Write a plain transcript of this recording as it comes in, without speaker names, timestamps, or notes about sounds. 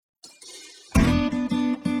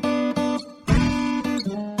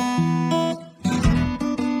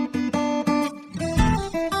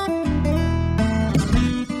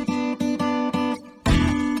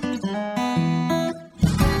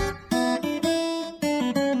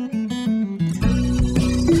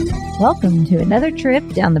Welcome to another trip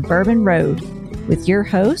down the Bourbon Road with your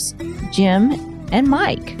hosts, Jim and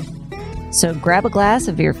Mike. So grab a glass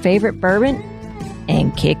of your favorite bourbon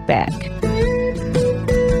and kick back.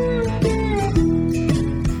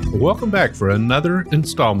 Welcome back for another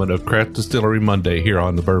installment of Craft Distillery Monday here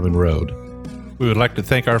on the Bourbon Road. We would like to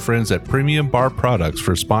thank our friends at Premium Bar Products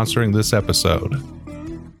for sponsoring this episode.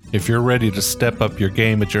 If you're ready to step up your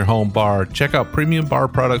game at your home bar, check out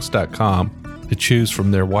premiumbarproducts.com to choose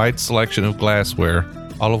from their wide selection of glassware,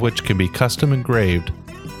 all of which can be custom engraved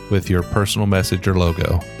with your personal message or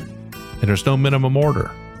logo. And there's no minimum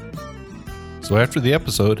order. So after the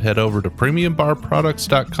episode, head over to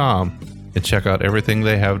premiumbarproducts.com and check out everything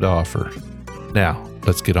they have to offer. Now,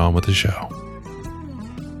 let's get on with the show.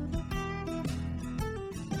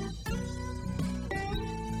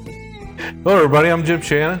 Hello, everybody. I'm Jim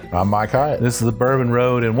Shannon. I'm Mike Hyatt. This is the Bourbon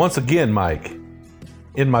Road, and once again, Mike,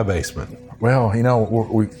 in my basement. Well, you know,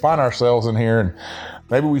 we find ourselves in here, and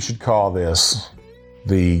maybe we should call this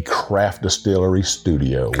the Craft Distillery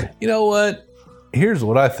Studio. You know what? Here's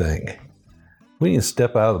what I think. We need to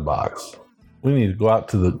step out of the box. We need to go out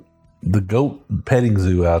to the goat petting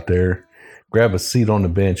zoo out there, grab a seat on the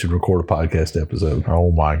bench, and record a podcast episode.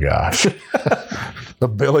 Oh, my gosh. The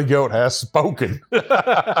Billy Goat has spoken.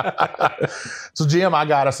 So, Jim, I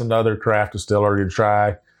got us another craft distillery to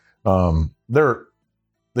try.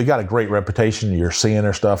 They got a great reputation. You're seeing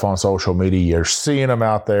their stuff on social media. You're seeing them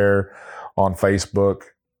out there on Facebook.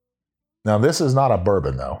 Now, this is not a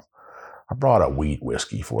bourbon, though. I brought a wheat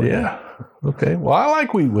whiskey for you. Yeah. Okay. Well, I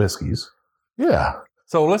like wheat whiskeys. Yeah.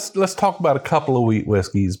 So let's talk about a couple of wheat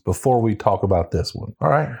whiskeys before we talk about this one. All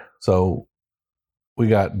right. So we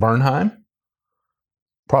got Bernheim.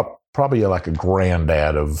 Probably like a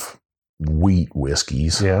granddad of wheat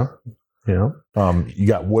whiskeys. Yeah. Yeah. You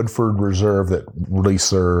got Woodford Reserve that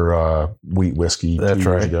released their wheat whiskey 2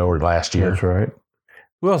 years ago or last year. That's right.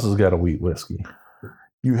 Who else has got a wheat whiskey?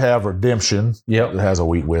 You have Redemption. Yep. That has a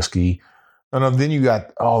wheat whiskey. And then you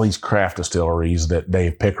got all these craft distilleries that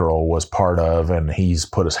Dave Pickerel was part of, and he's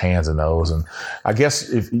put his hands in those. And I guess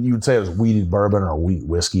if you'd say it was wheated bourbon or wheat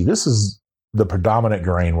whiskey, this is the predominant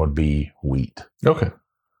grain would be wheat. Okay.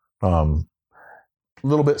 A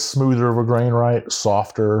little bit smoother of a grain, right?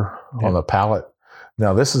 Softer on the palate.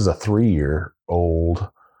 Now, this is a 3-year-old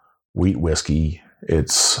wheat whiskey.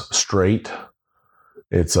 It's straight.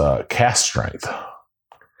 It's a cask strength.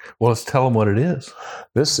 Well, let's tell them what it is.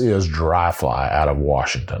 This is Dry Fly out of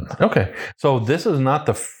Washington. Okay. So this is not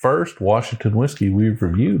the first Washington whiskey we've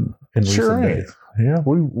reviewed in recent days. Yeah,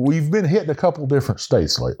 we've been hitting a couple different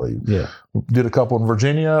states lately. Yeah. We did a couple in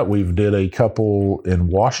Virginia. We've did a couple in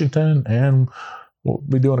Washington, and we'll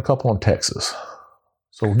be doing a couple in Texas.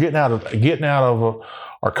 So we're getting out of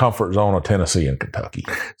our comfort zone of Tennessee and Kentucky.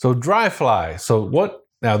 So Dry Fly. So what?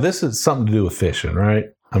 Now this is something to do with fishing, right?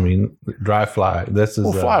 I mean, Dry Fly. This is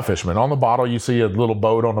fly fisherman. On the bottle, you see a little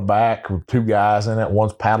boat on the back with 2 guys in it.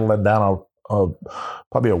 One's paddling down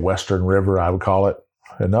probably a western river, I would call it.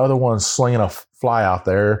 Another one's slinging a fly out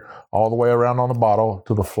there all the way around on the bottle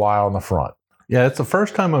to the fly on the front. Yeah, it's the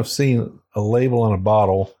first time I've seen a label on a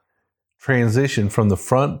bottle transition from the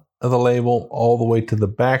front of the label all the way to the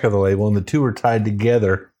back of the label, and the two are tied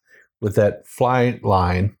together with that fly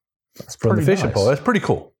line from the fishing pole. That's pretty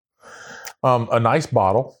cool. A nice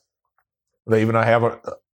bottle. They even have a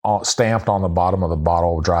stamped on the bottom of the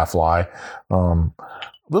bottle of Dry Fly. A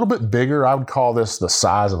little bit bigger. I would call this the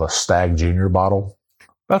size of a Stag Junior bottle.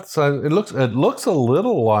 That's it looks a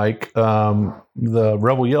little like the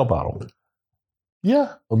Rebel Yell bottle.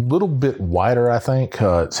 Yeah, a little bit wider, I think.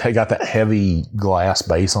 It's got that heavy glass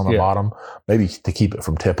base on the bottom, maybe to keep it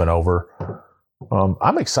from tipping over.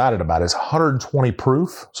 I'm excited about it. It's 120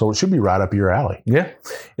 proof, so it should be right up your alley. Yeah,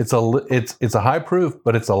 it's a high proof,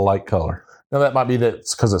 but it's a light color. Now that might be that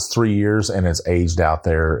because it's 3 years and it's aged out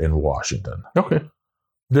there in Washington. Okay,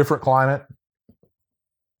 different climate.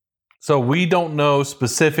 So we don't know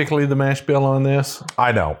specifically the mash bill on this.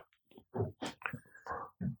 I know.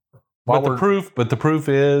 But the proof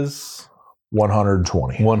is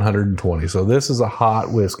 120. 120. So this is a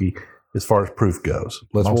hot whiskey as far as proof goes.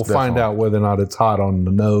 We'll find out whether or not it's hot on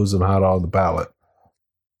the nose and hot on the palate.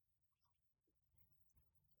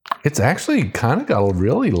 It's actually kind of got a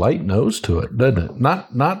really light nose to it, doesn't it?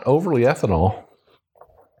 Not overly ethanol.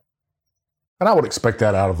 And I would expect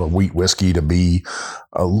that out of a wheat whiskey to be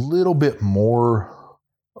a little bit more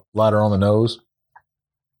lighter on the nose.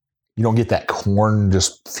 You don't get that corn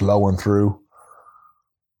just flowing through.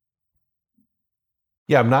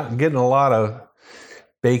 Yeah, I'm not getting a lot of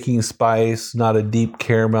baking spice, not a deep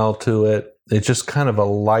caramel to it. It's just kind of a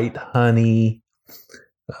light honey,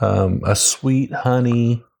 a sweet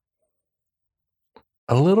honey.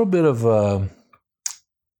 a little bit of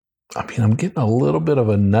I'm getting a little bit of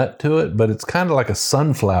a nut to it, but it's kind of like a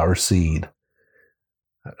sunflower seed.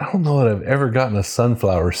 I don't know that I've ever gotten a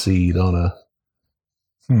sunflower seed on a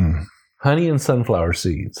honey and sunflower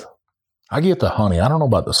seeds. I get the honey. I don't know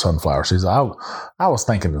about the sunflower seeds. I was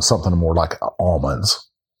thinking of something more like almonds.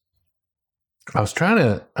 I'm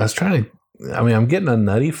getting a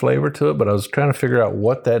nutty flavor to it, but I was trying to figure out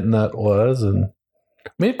what that nut was. And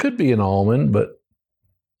it could be an almond, but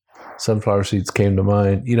sunflower seeds came to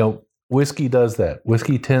mind. Whiskey does that.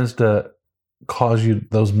 Whiskey tends to cause you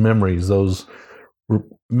those memories that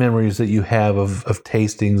you have of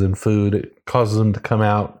tastings and food. It causes them to come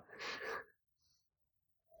out.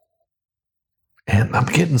 And I'm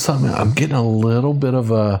getting a little bit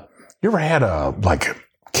of a... You ever had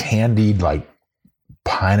candied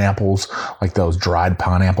pineapples? Like those dried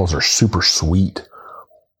pineapples are super sweet.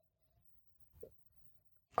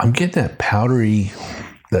 I'm getting that powdery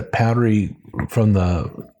from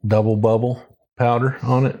the double bubble powder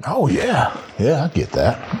on it. Oh yeah. Yeah, I get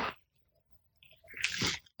that.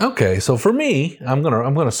 Okay, so for me, I'm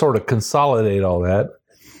gonna sort of consolidate all that.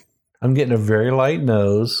 I'm getting a very light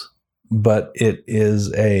nose, but it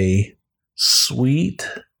is a sweet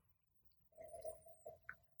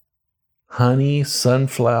honey,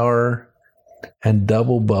 sunflower, and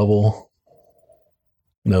double bubble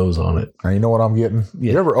nose on it. Now you know what I'm getting?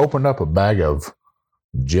 Yeah. You ever opened up a bag of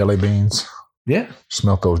jelly beans? Yeah.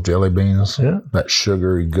 Smelt those jelly beans? Yeah. That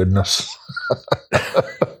sugary goodness.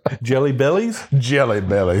 Jelly bellies? Jelly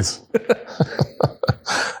bellies.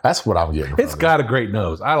 That's what I'm getting. It's got a great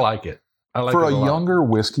nose. I like it. For a younger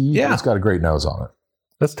whiskey, it's got a great nose on it.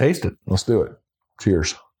 Let's taste it. Let's do it.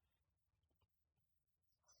 Cheers.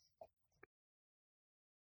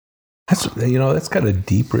 That's got a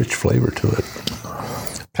deep, rich flavor to it.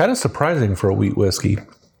 Kind of surprising for a wheat whiskey.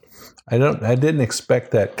 I didn't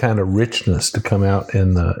expect that kind of richness to come out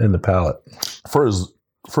in the palate. For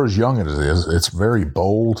as young as it is, it's very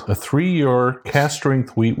bold. A 3-year cast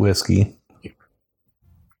strength wheat whiskey.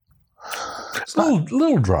 It's a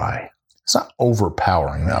little dry. It's not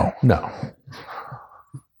overpowering though. No.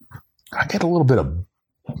 I get a little bit of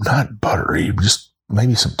not buttery, just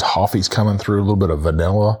maybe some toffees coming through, a little bit of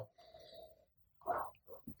vanilla.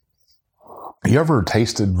 You ever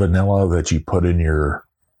tasted vanilla that you put in your,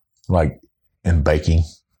 in baking?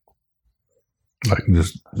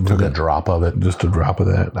 Just took a drop of it? Just a drop of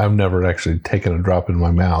that. I've never actually taken a drop in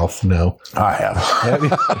my mouth, no. I have.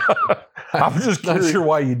 I'm just not sure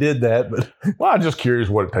why you did that, but... Well, I'm just curious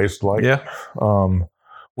what it tastes like. Yeah. When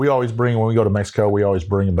we go to Mexico, we always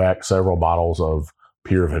bring back several bottles of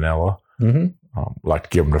pure vanilla. Mm-hmm. Like to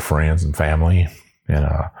give them to friends and family. And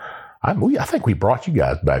I think we brought you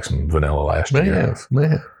guys back some vanilla last year.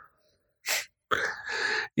 Man.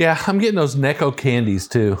 Yeah, I'm getting those Necco candies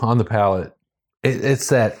too on the palate. It's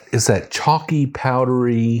that chalky,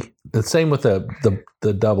 powdery. The same with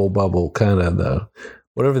the double bubble kind of the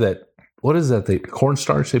whatever that. What is that? The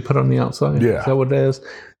cornstarch they put on the outside. Yeah, is that what it is?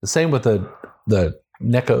 The same with the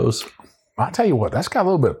Neccos. I'll tell you what, that's got a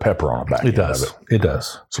little bit of pepper on the back. It does. It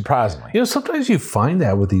does. Surprisingly. Sometimes you find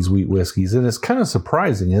that with these wheat whiskeys, and it's kind of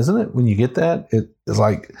surprising, isn't it? When you get that, it's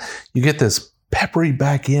like you get this peppery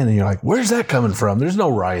back in, and you're like, "Where's that coming from? There's no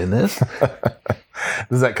rye in this."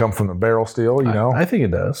 Does that come from the barrel still? I think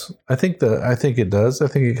it does. I think it does. I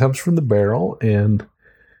think it comes from the barrel, and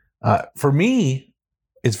for me,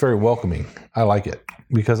 it's very welcoming. I like it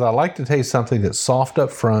because I like to taste something that's soft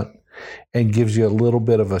up front and gives you a little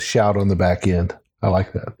bit of a shout on the back end. I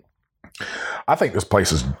like that. I think this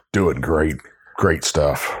place is doing great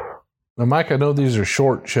stuff. Now, Mike, I know these are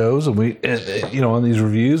short shows and we, on these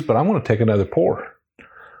reviews, but I'm going to take another pour.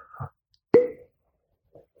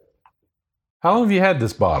 How long have you had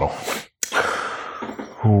this bottle?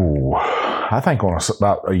 Ooh, I think on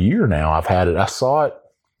about a year now I've had it. I saw it.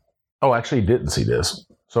 Oh, actually didn't see this.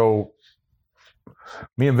 So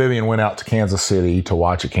me and Vivian went out to Kansas City to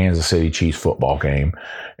watch a Kansas City Chiefs football game,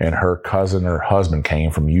 and her husband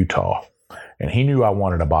came from Utah, and he knew I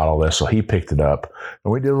wanted a bottle of this, so he picked it up,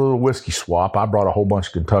 and we did a little whiskey swap. I brought a whole bunch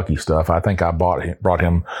of Kentucky stuff. I think I brought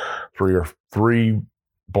him three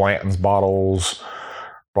Blanton's bottles,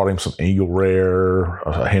 brought him some Eagle Rare,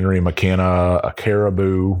 a Henry McKenna, a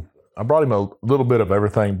Caribou. I brought him a little bit of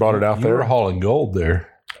everything, brought it out there. You were hauling gold there.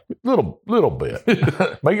 Little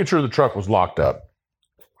bit. Making sure the truck was locked up.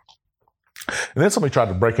 And then somebody tried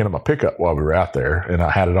to break into my pickup while we were out there, and I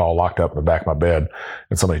had it all locked up in the back of my bed,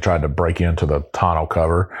 and somebody tried to break into the tonneau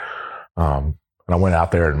cover. And I went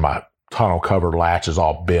out there, and my tonneau cover latch is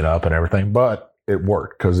all bent up and everything, but it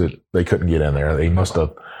worked because they couldn't get in there. They must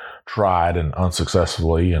have tried and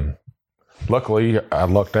unsuccessfully, and luckily I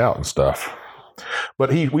lucked out and stuff.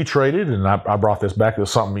 But we traded, and I brought this back to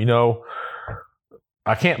something,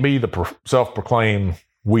 I can't be the self-proclaimed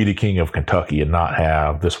weedy king of Kentucky and not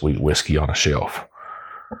have this wheat whiskey on a shelf.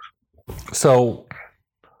 So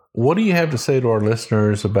what do you have to say to our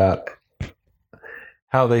listeners about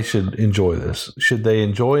how they should enjoy this? Should they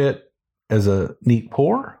enjoy it as a neat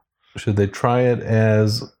pour? Should they try it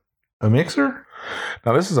as a mixer?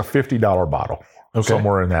 Now, this is a $50 bottle. Okay.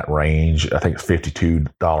 Somewhere in that range. I think it's $52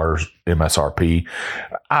 MSRP.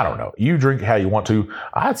 I don't know. You drink how you want to.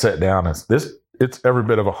 I'd sit down and it's every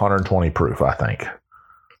bit of 120 proof, I think.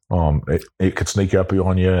 It could sneak up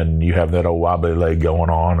on you, and you have that old wobbly leg going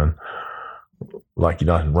on, and like you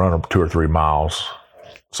done run up 2 or 3 miles.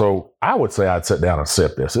 So I would say I'd sit down and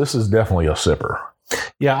sip this. This is definitely a sipper.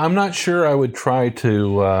 Yeah, I'm not sure I would try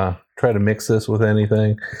to mix this with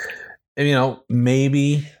anything. And,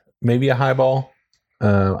 maybe a highball.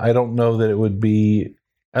 I don't know that it would be.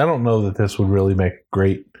 I don't know that this would really make a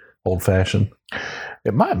great old fashioned.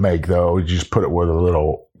 It might make, though. You just put it with a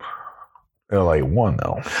little L81,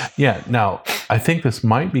 though. Yeah. Now, I think this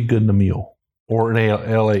might be good in a mule or an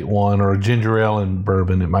L81 or a ginger ale and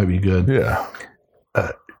bourbon. It might be good. Yeah.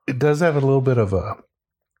 It does have a little bit of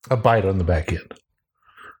a bite on the back end,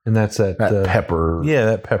 and that's that pepper. Yeah,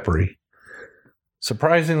 that peppery.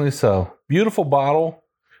 Surprisingly so. Beautiful bottle.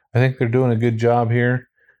 I think they're doing a good job here.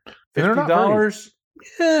 $50.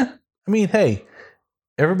 Yeah. I mean, hey,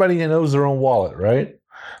 everybody knows their own wallet, right?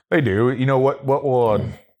 They do. You know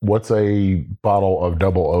what's a bottle of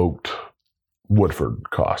double oaked Woodford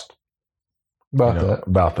cost?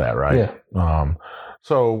 About that, right? Yeah.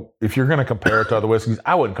 So if you're going to compare it to other whiskeys,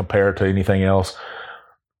 I wouldn't compare it to anything else.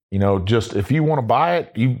 Just if you want to buy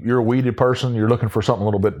it, you're a weeded person, you're looking for something a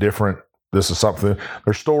little bit different. This is something,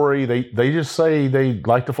 their story, they just say they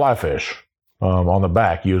like to fly fish. On the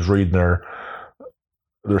back, you was reading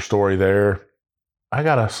their story there. I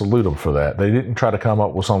got to salute them for that. They didn't try to come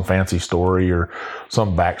up with some fancy story or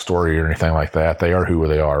some backstory or anything like that. They are who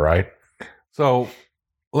they are, right? So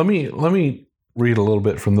let me read a little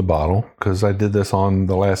bit from the bottle, because I did this on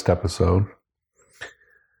the last episode.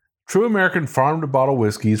 True American farm-to-bottle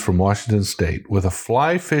whiskeys from Washington State. With a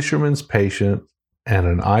fly fisherman's patience and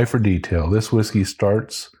an eye for detail, this whiskey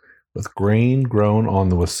starts with grain grown on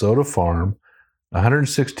the Wissota farm, a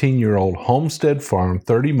 116-year-old homestead farm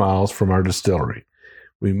 30 miles from our distillery.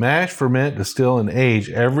 We mash, ferment, distill, and age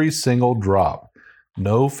every single drop.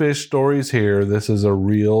 No fish stories here. This is a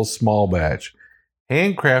real small batch.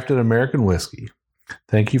 Handcrafted American whiskey.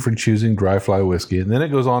 Thank you for choosing Dry Fly Whiskey. And then it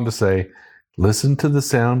goes on to say, listen to the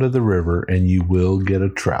sound of the river and you will get a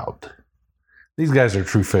trout. These guys are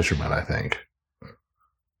true fishermen, I think.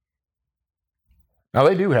 Now,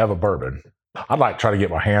 they do have a bourbon. I'd like to try to get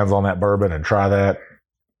my hands on that bourbon and try that.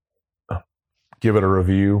 Give it a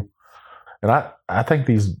review. And I think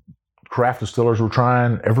these craft distillers we're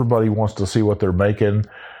trying, everybody wants to see what they're making.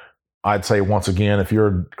 I'd say, once again, if you're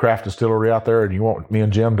a craft distillery out there and you want me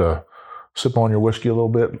and Jim to sip on your whiskey a little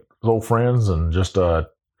bit as old friends and just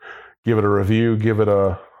give it a review, give it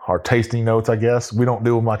our tasting notes, I guess. We don't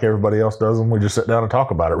do them like everybody else does them. We just sit down and talk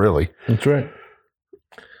about it, really. That's right.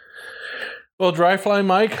 Well, Dry Fly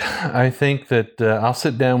Mike, I think that I'll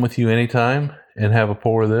sit down with you anytime and have a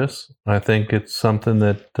pour of this. I think it's something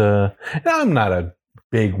that I'm not a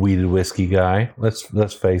big weeded whiskey guy. Let's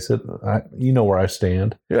face it. You know where I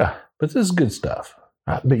stand. Yeah, but this is good stuff.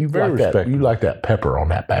 But you Very like that. respectful. You like that pepper on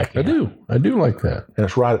that back end. I do like that. And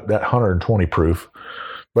it's right at that 120 proof,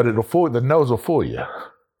 but the nose will fool you.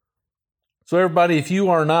 So everybody, if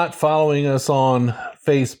you are not following us on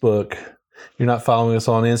Facebook, you're not following us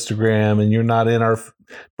on Instagram, and you're not in our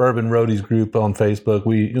Bourbon Roadies group on Facebook,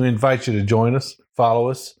 we invite you to join us, follow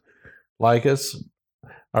us, like us.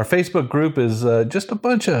 Our Facebook group is just a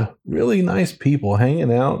bunch of really nice people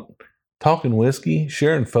hanging out, talking whiskey,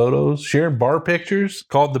 sharing photos, sharing bar pictures.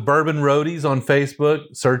 Called the Bourbon Roadies on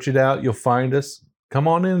Facebook. Search it out. You'll find us. Come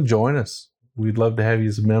on in and join us. We'd love to have you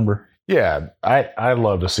as a member. Yeah, I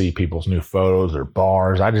love to see people's new photos or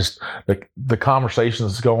bars. The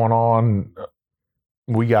conversations going on.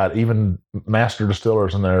 We got even master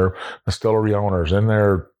distillers in there, distillery owners in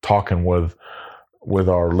there talking with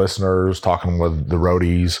our listeners, talking with the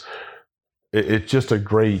roadies. It's just a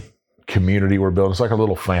great community we're building. It's like a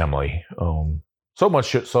little family. So much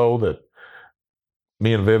shit so that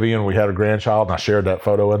me and Vivian, we had a grandchild, and I shared that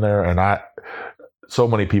photo in there, and so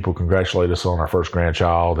many people congratulate us on our first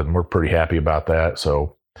grandchild, and we're pretty happy about that.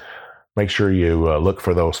 So make sure you look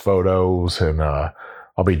for those photos, and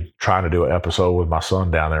I'll be trying to do an episode with my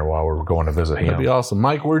son down there while we're going to visit him. That'd be awesome.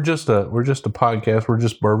 Mike, we're just a podcast. We're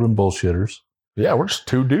just bourbon bullshitters. Yeah, we're just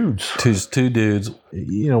two dudes. Two dudes.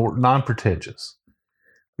 We're non-pretentious.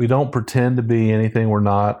 We don't pretend to be anything we're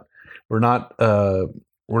not. We're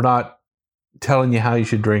not telling you how you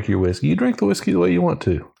should drink your whiskey. You drink the whiskey the way you want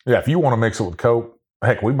to. Yeah, if you want to mix it with Coke,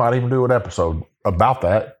 heck, we might even do an episode about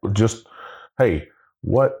that. Just, hey,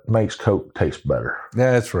 what makes Coke taste better?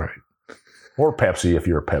 Yeah, that's right. Or Pepsi if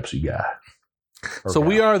you're a Pepsi guy. So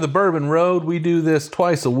we are the Bourbon Road. We do this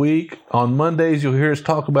twice a week. On Mondays, you'll hear us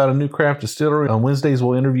talk about a new craft distillery. On Wednesdays,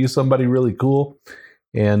 we'll interview somebody really cool.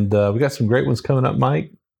 And we got some great ones coming up,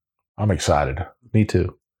 Mike. I'm excited. Me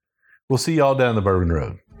too. We'll see y'all down the Bourbon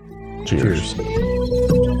Road. Cheers.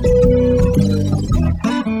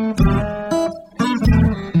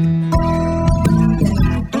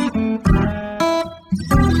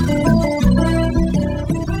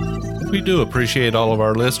 We do appreciate all of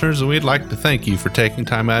our listeners, and we'd like to thank you for taking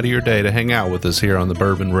time out of your day to hang out with us here on the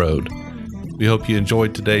Bourbon Road. We hope you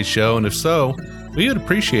enjoyed today's show, and if so, we would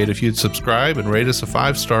appreciate if you'd subscribe and rate us a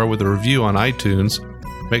 5-star with a review on iTunes.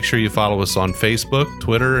 Make sure you follow us on Facebook,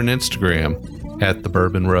 Twitter, and Instagram at the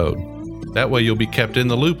Bourbon Road. That way you'll be kept in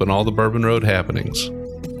the loop on all the Bourbon Road happenings.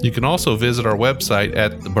 You can also visit our website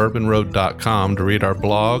at thebourbonroad.com to read our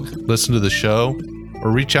blog, listen to the show,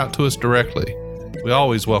 or reach out to us directly. We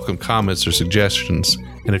always welcome comments or suggestions,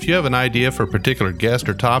 and if you have an idea for a particular guest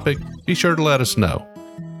or topic, be sure to let us know.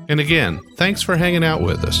 And again, thanks for hanging out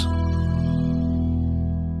with us.